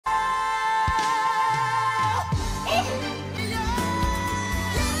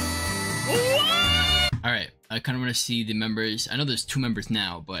I kind of want to see the members. I know there's 2 members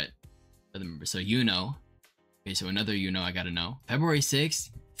now, but other members. So okay, so another I gotta know. February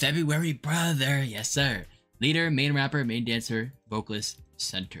 6th, February brother, yes sir. Leader, main rapper, main dancer, vocalist,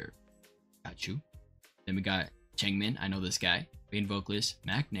 center. Got you. Then we got Changmin, I know this guy. Main vocalist,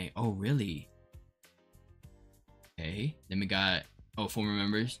 Maknae. Oh really? Okay. Then we got former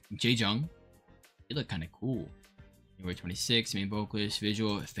members, Jaejung. They look kind of cool. January 26th, main vocalist,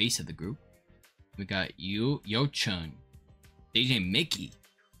 visual, face of the group. We got Yo-chun, DJ Mickey,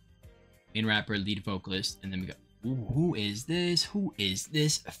 main rapper, lead vocalist, and then we got who is this? Who is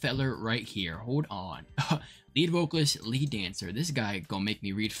this feller right here? Hold on. Lead vocalist, lead dancer. This guy gonna make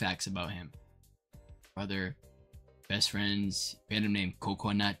me read facts about him. Brother, best friends, random name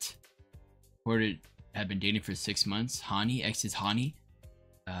Coconut. Reported had been dating for 6 months. Hani, ex is Hani.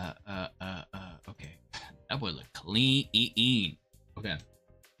 Okay. That boy look clean. Okay.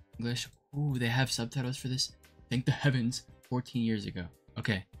 English. Ooh, they have subtitles for this. Thank the heavens. 14 years ago.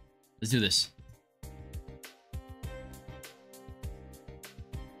 Okay. Let's do this.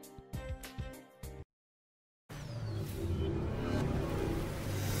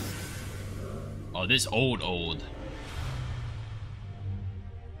 Oh, this old.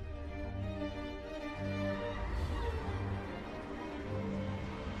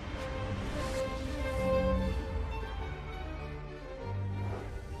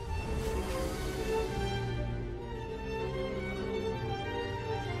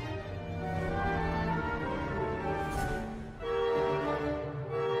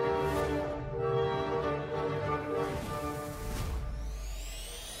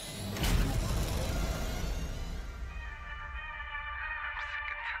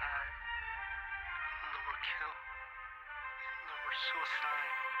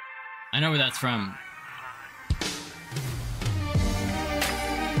 I know where that's from.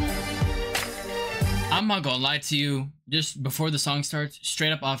 I'm not gonna lie to you. Just before the song starts,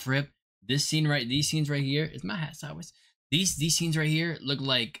 straight up off rip, these scenes right here. Is my hat sideways? These scenes right here look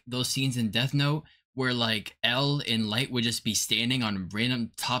like those scenes in Death Note where like L and Light would just be standing on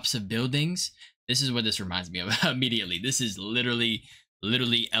random tops of buildings. This is what this reminds me of immediately. This is literally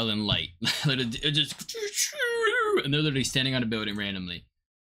L and Light. It just and they're literally standing on a building randomly.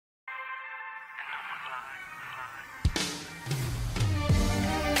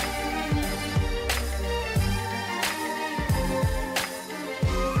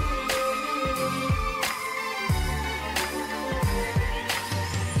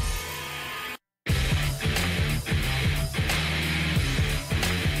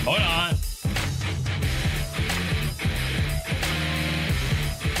 Hold on.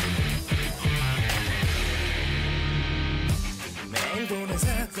 매일 보는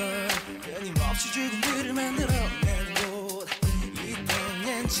사건 끊임없이 죽음들을 만들어낸 곳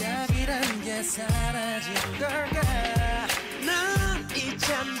이때는 짝이란 게 사라질 걸까 난 이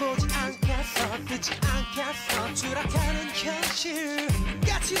잠 보지 않겠어 듣지 않겠어 추락하는 현실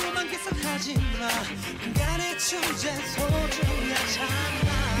가치로만 계산하지 마 인간의 존재 소중하잖아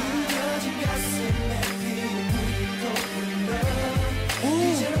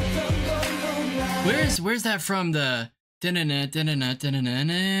Where's that from? The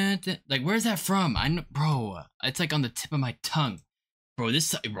like where's that from? I know, bro. It's like on the tip of my tongue, bro. This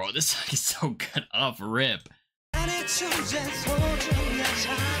song is so good off rip.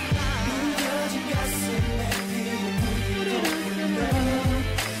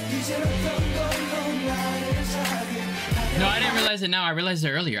 No, I didn't realize it now. I realized it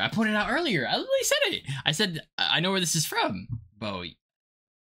earlier. I pointed out earlier. I literally said it. I said, I know where this is from. Bo.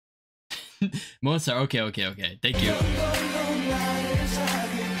 Mozart. Okay. Thank you.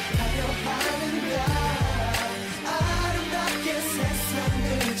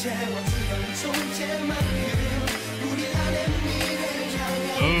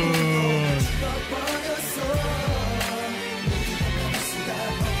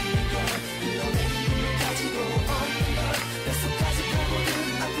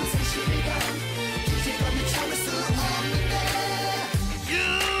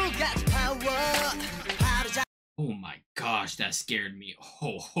 Oh my gosh, that scared me.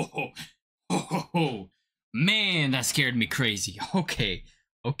 Oh, man, that scared me crazy. Okay.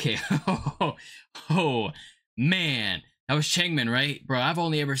 Oh, man. That was Changmin, right? Bro, I've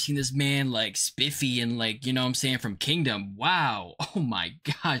only ever seen this man like spiffy and like, you know what I'm saying, from Kingdom. Wow. Oh my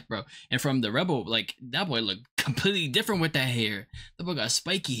gosh, bro. And from the Rebel, like, that boy looked completely different with that hair. That boy got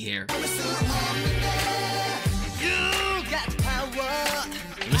spiky hair. It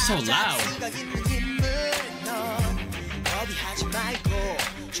was so loud.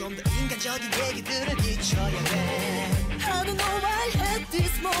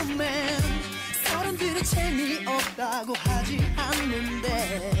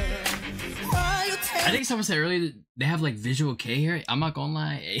 I think someone said earlier they have like visual K here. I'm not gonna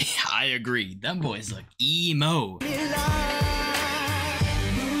lie, I agree. Them boys look emo.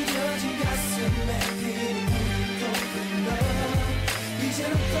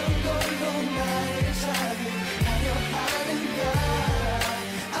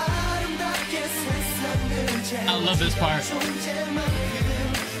 I love this part.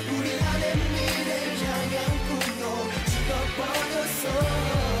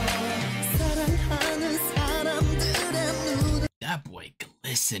 That boy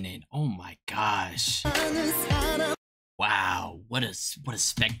glistening. Oh my gosh. Wow, what a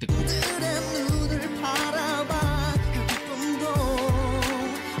spectacle.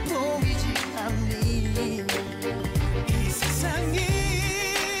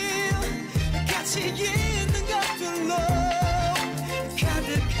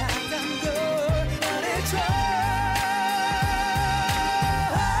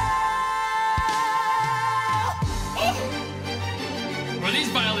 Bro, these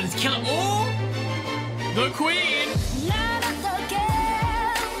violins kill it. Oh, the queen.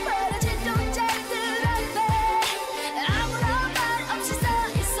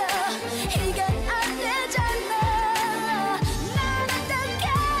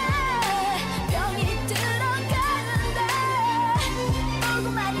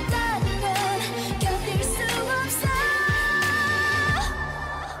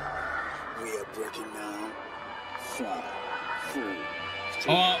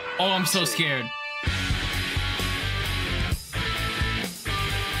 Oh, I'm so scared.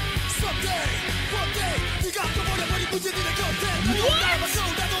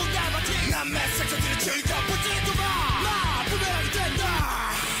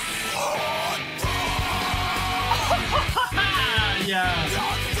 Yeah.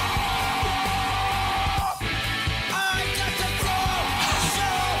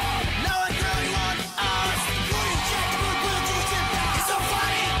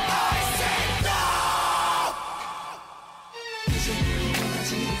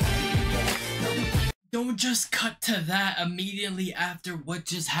 Don't just cut to that immediately after what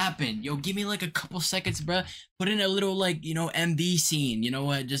just happened. Yo, give me like a couple seconds, bruh. Put in a little, like, you know, MV scene. You know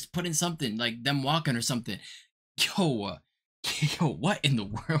what? Just put in something like them walking or something. Yo, what in the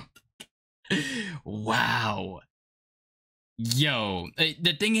world? Wow. Yo,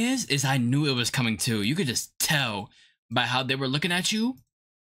 the thing is I knew it was coming too. You could just tell by how they were looking at you.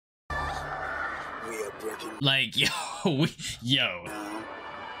 Like, yo, yo.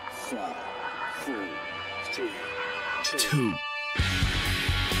 5, 4, 3, 2.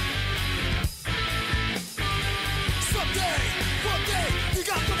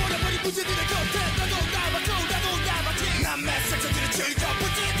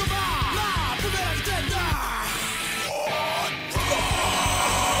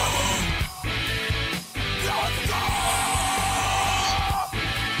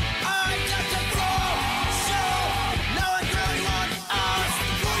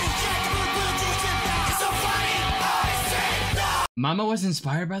 Mama was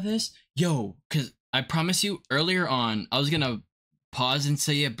inspired by this? Yo, cause I promise you earlier on, I was gonna pause and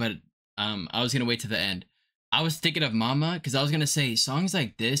say it, but I was gonna wait to the end. I was thinking of Mama, cause I was gonna say songs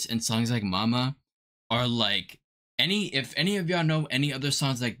like this and songs like Mama are like if any of y'all know any other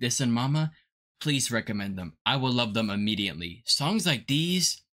songs like this and Mama, please recommend them. I will love them immediately. Songs like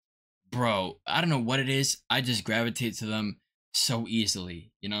these, bro, I don't know what it is. I just gravitate to them so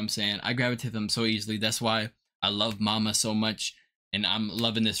easily. You know what I'm saying? I gravitate to them so easily. That's why I love Mama so much. And I'm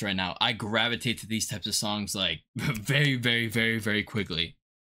loving this right now. I gravitate to these types of songs like very, very, very, very quickly.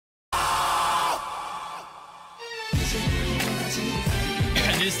 I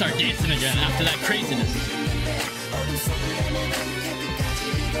need to start dancing again after that craziness.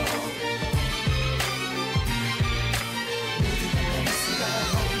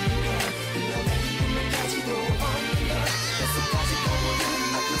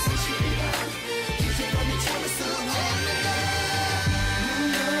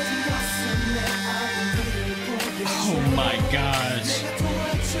 Oh my gosh.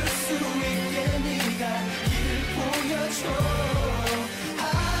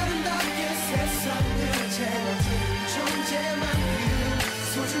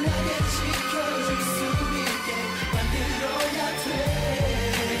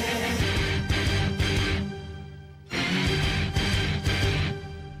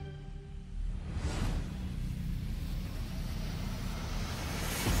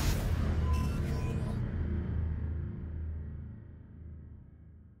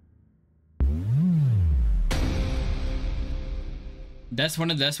 That's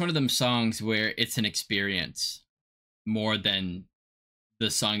one of them songs where it's an experience more than the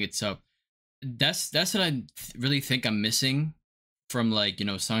song itself. That's what I really think I'm missing from, like, you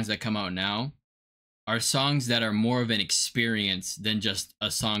know, songs that come out now, are songs that are more of an experience than just a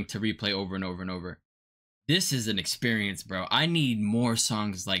song to replay over and over and over. This is an experience, bro. I need more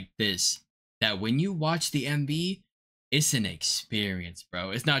songs like this, that when you watch the MV, it's an experience,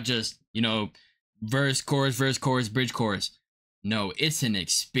 bro. It's not just, you know, verse, chorus, bridge, chorus. No, it's an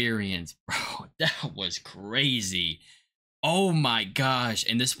experience, bro. That was crazy. Oh my gosh.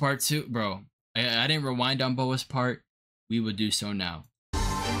 And this part too, bro. I didn't rewind on Boa's part. We will do so now.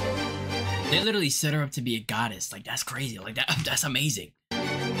 They literally set her up to be a goddess. Like, that's crazy. Like, that's amazing.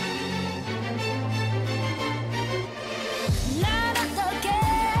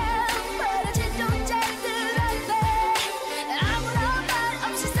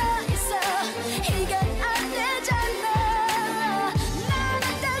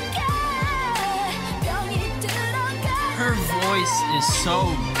 Her voice is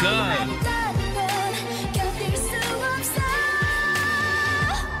so good.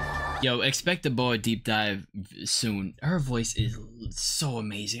 Yo, expect the Boa deep dive soon. Her voice is so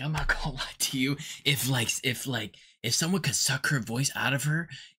amazing. I'm not gonna lie to you. If someone could suck her voice out of her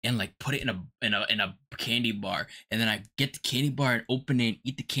and like put it in a candy bar, and then I get the candy bar and open it and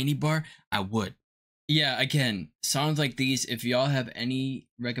eat the candy bar, I would. Yeah, again, songs like these, if y'all have any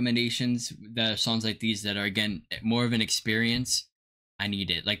recommendations that are songs like these that are, again, more of an experience, I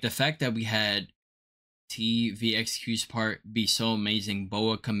need it. Like the fact that we had TVXQ's part be so amazing,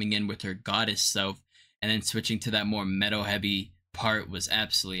 Boa coming in with her goddess self, and then switching to that more metal heavy part was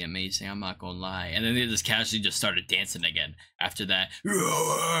absolutely amazing. I'm not gonna lie. And then they just casually just started dancing again after that.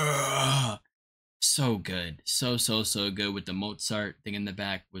 So good. So good with the Mozart thing in the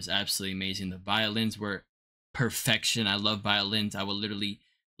back was absolutely amazing. The violins were perfection. I love violins. I will literally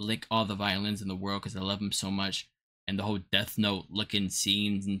lick all the violins in the world because I love them so much. And the whole Death Note looking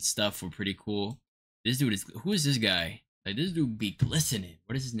scenes and stuff were pretty cool. This dude is, who is this guy? Like, this dude be glistening.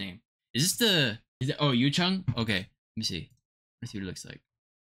 What is his name? Is this oh, Yu Chung? Okay, let me see. Let's see what it looks like.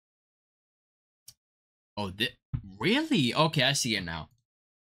 Oh, really? Okay, I see it now.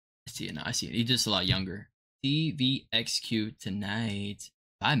 I see it. He's just a lot younger. TVXQ tonight.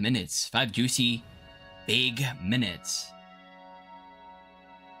 5 minutes. 5 juicy, big minutes.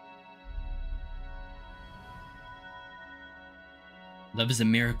 Love is a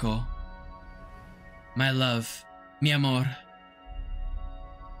miracle. My love, mi amor,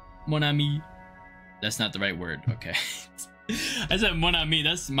 mon ami. That's not the right word. Okay. I said mon ami.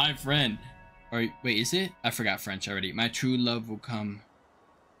 That's my friend. Or wait, is it? I forgot French already. My true love will come.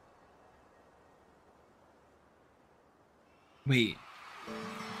 Wait.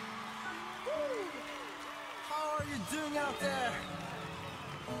 How are you doing out there?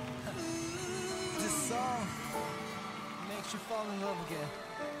 This song makes you fall in love again.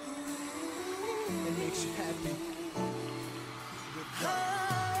 It makes you happy.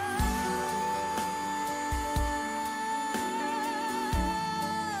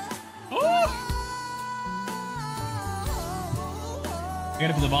 I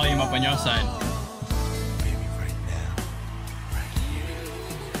gotta put the volume up on your side. Baby, right now, right here.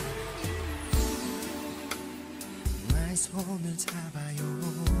 나의 손을 잡아요.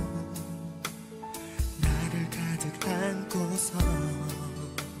 나를 가득 안고서.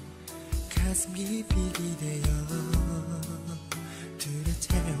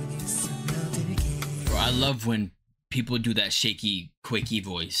 Bro, I love when people do that shaky, quaky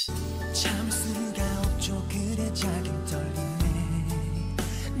voice.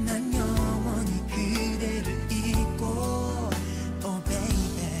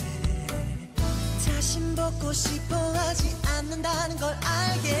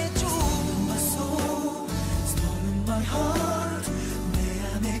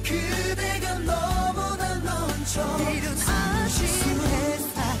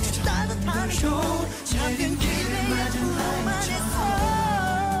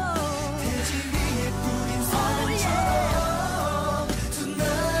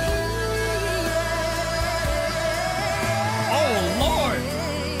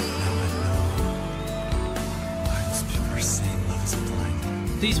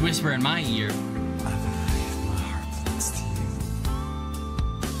 Please whisper in my ear. I believe my heart belongs to you.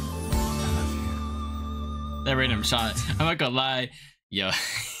 I love you. That random shot. I'm not gonna lie. Yo.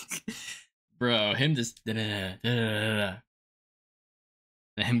 Bro, him just and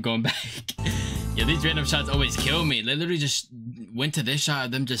him going back. Yo, these random shots always kill me. They literally just went to this shot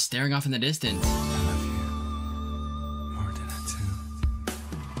of them just staring off in the distance. I love you more than I do.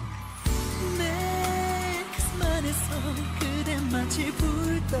 빛이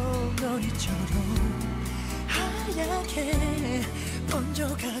불덩어리처럼 하얗게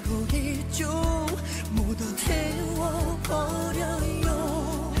번져가고 있죠. 모두 태워버려요.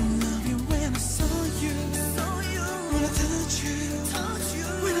 I love you when I saw you, when I touch you,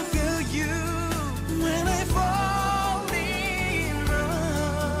 when I feel you, when I fall in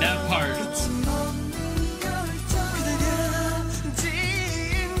love. That part.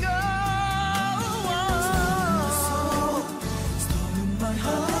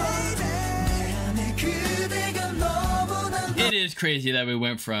 It is crazy that we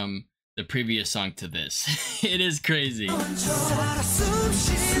went from the previous song to this. It is crazy. You can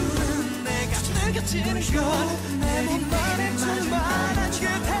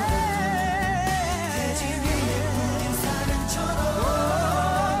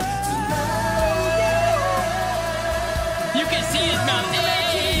see his mouth.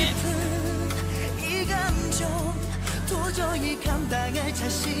 도저히 감당할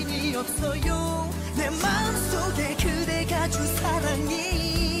자신이 없어요. 내 마음속에 그대가 준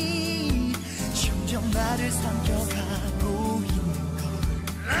사랑이 점점 나를 삼켜가고 있는 걸.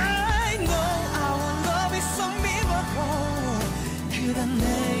 I know our love is so miracle. 그단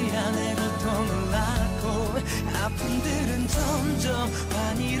내 안에 고통을 낳고 아픔들은 점점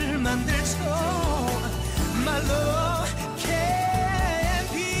환희를 만들죠. My love can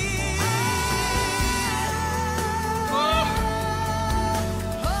be.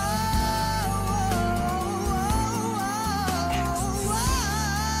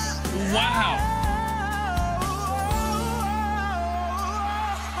 Wow.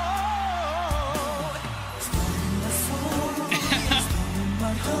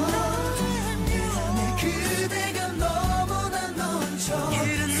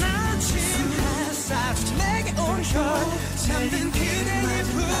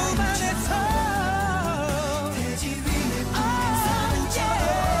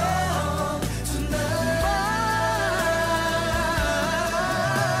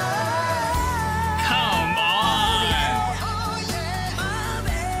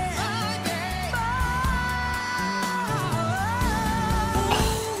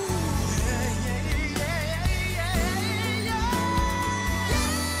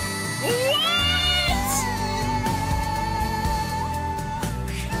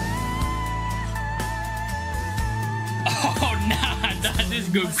 This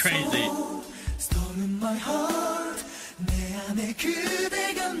go crazy.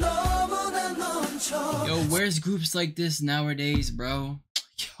 Yo, where's groups like this nowadays, bro?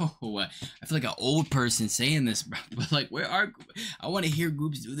 Yo, I feel like an old person saying this, bro. But like, where are? I want to hear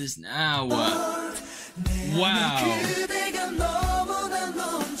groups do this now. Wow.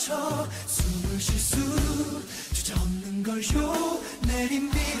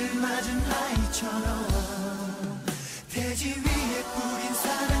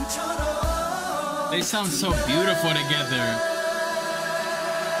 They sound so beautiful together.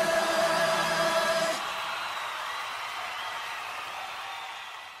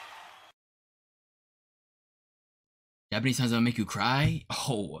 Japanese songs that'll make you cry?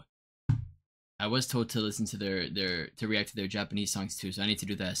 Oh. I was told to listen to to react to their Japanese songs too, so I need to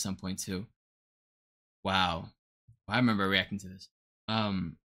do that at some point too. Wow. I remember reacting to this.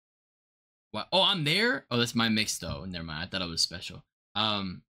 Wow. Oh, I'm there? Oh, that's my mix though. Never mind. I thought it was special.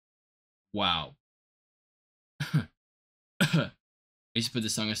 Wow. I used to put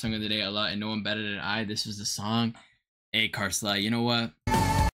this song of the day a lot, and no one better than I. This was the song. Hey, Karsly, you know what?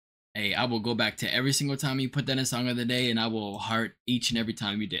 Hey, I will go back to every single time you put that in song of the day, and I will heart each and every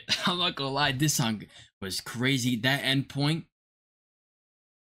time you did. I'm not gonna lie, this song was crazy. That end point.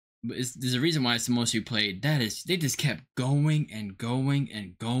 There's a reason why it's the most you played. That is, they just kept going and going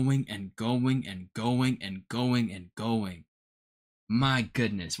and going and going and going and going and going. My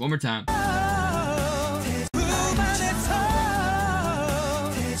goodness. One more time.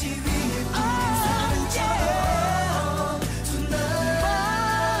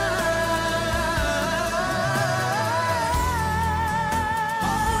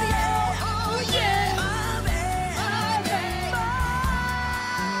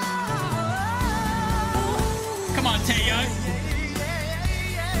 Come on, Taeyong.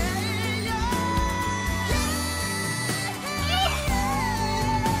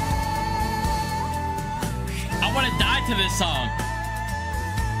 I want to die to this song.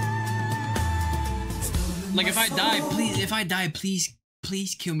 Like, if I die,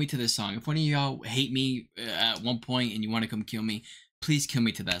 please kill me to this song. If one of y'all hate me at one point and you want to come kill me, please kill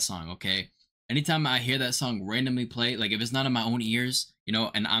me to that song, okay? Anytime I hear that song randomly play, like if it's not in my own ears, you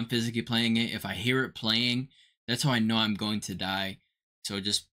know, and I'm physically playing it, if I hear it playing, that's how I know I'm going to die. So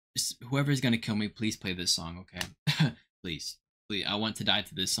just whoever is going to kill me, please play this song, okay? Please. I want to die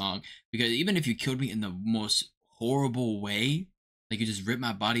to this song because even if you killed me in the most horrible way, like you just ripped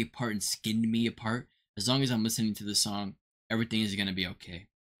my body apart and skinned me apart, as long as I'm listening to the song, everything is gonna be okay.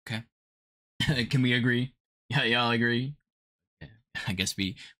 Okay? Can we agree? Yeah, y'all agree? Yeah, I guess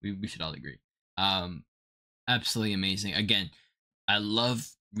we should all agree. Absolutely amazing. Again, I love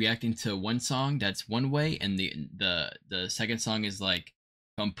reacting to one song that's one way, and the second song is like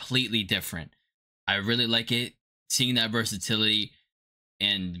completely different. I really like it, seeing that versatility,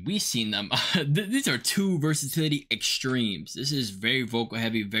 and we've seen them. These are two versatility extremes. This is very vocal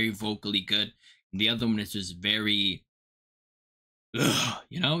heavy, very vocally good. And the other one is just very,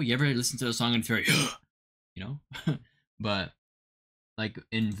 you know. You ever listen to a song and it's very, you know, but like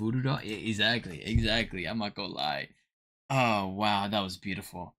in Voodoo Doll, exactly. I'm not gonna lie. Oh wow, that was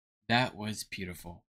beautiful. That was beautiful.